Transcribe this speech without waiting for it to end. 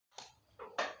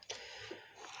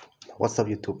What's up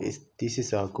YouTube? This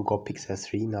is a Google Pixel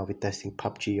 3. Now we're testing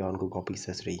Pubg on Google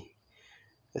Pixel 3.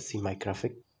 Let's see my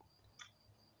graphic.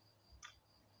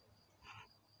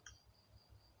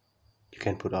 You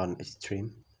can put on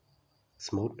extreme,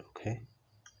 smooth, okay.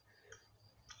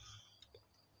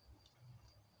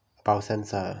 Power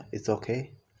sensor, it's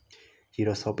okay.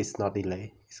 Gyroscope is not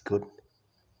delay, it's good.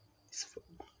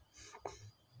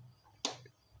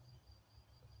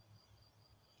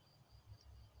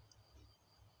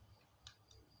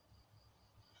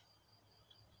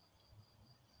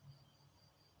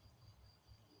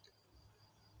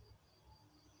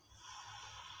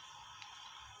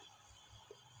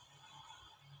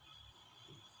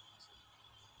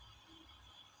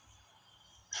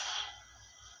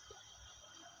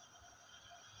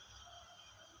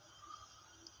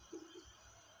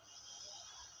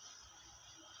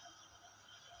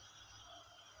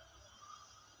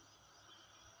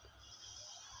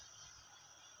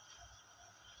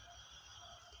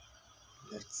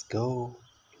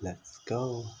 Let's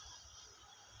go.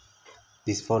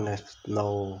 This phone has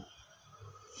no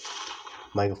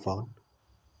microphone.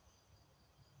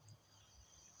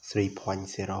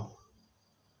 3.0.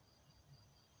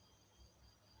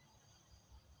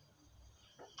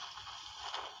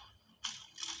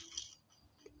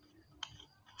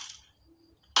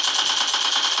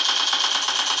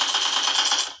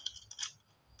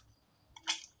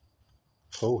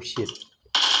 Oh shit.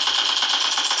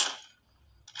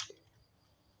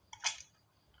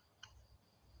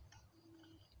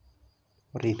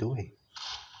 What are you doing?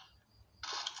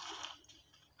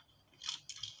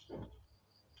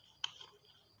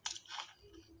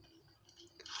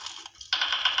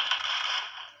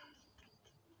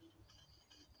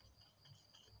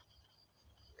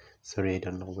 Sorry, I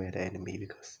don't know where the enemy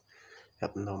because I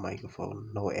have no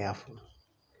microphone, no earphone.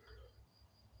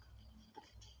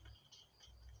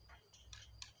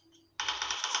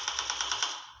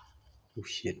 Oh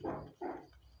shit.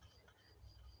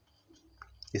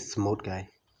 It's smooth, guy.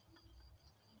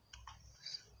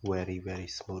 Very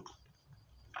smooth.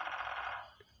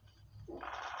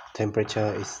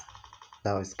 Temperature is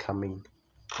now is coming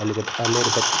a little bit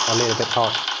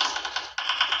hot.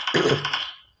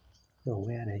 No,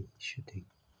 where are they shooting?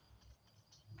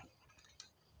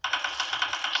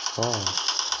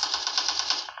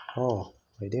 Oh,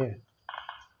 right there.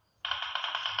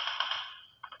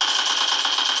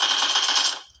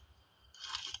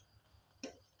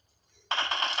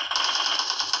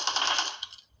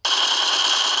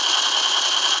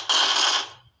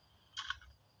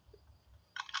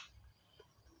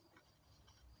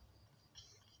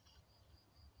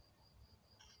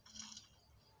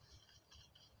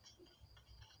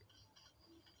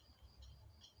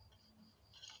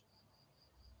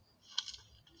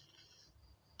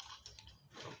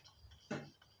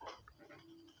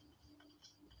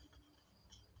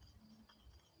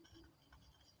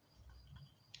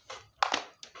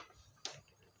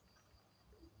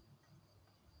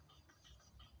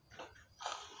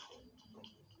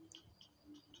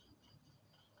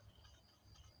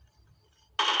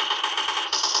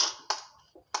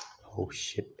 Oh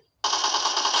shit.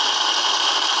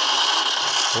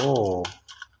 Oh,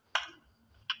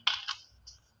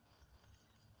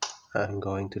 I'm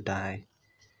going to die.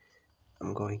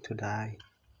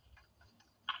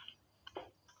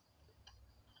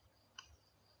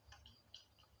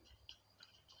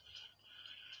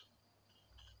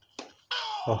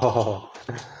 Oh,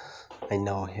 I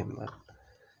know him.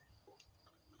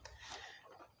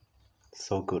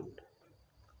 So good.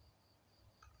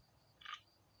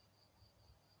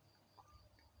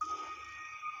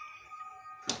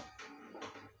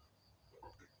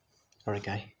 Alright,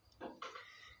 guys.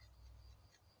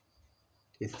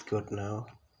 It's good now.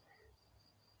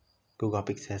 Google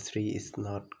Pixel 3 is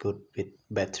not good with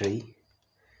battery,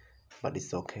 but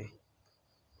it's okay.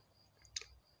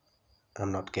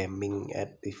 I'm not gaming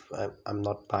I'm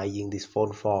not buying this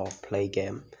phone for play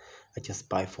game. I just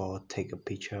buy for take a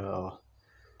picture or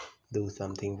do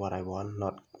something what I want,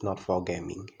 not for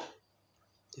gaming.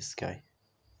 This guy.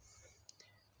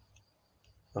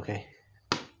 Okay,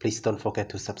 please don't forget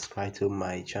to subscribe to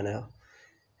my channel,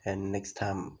 and next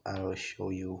time I will show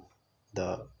you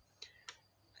the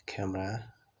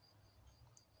camera.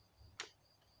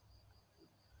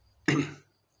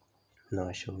 Now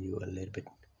I show you a little bit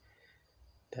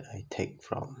that I take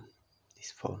from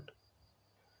this phone.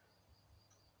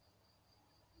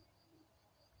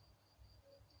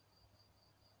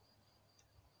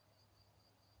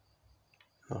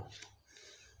 No,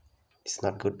 it's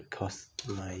not good because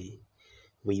my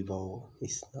Vivo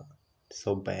is not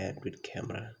so bad with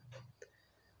camera.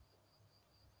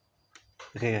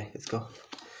 Okay, let's go.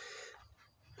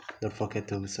 Don't forget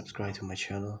to subscribe to my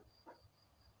channel.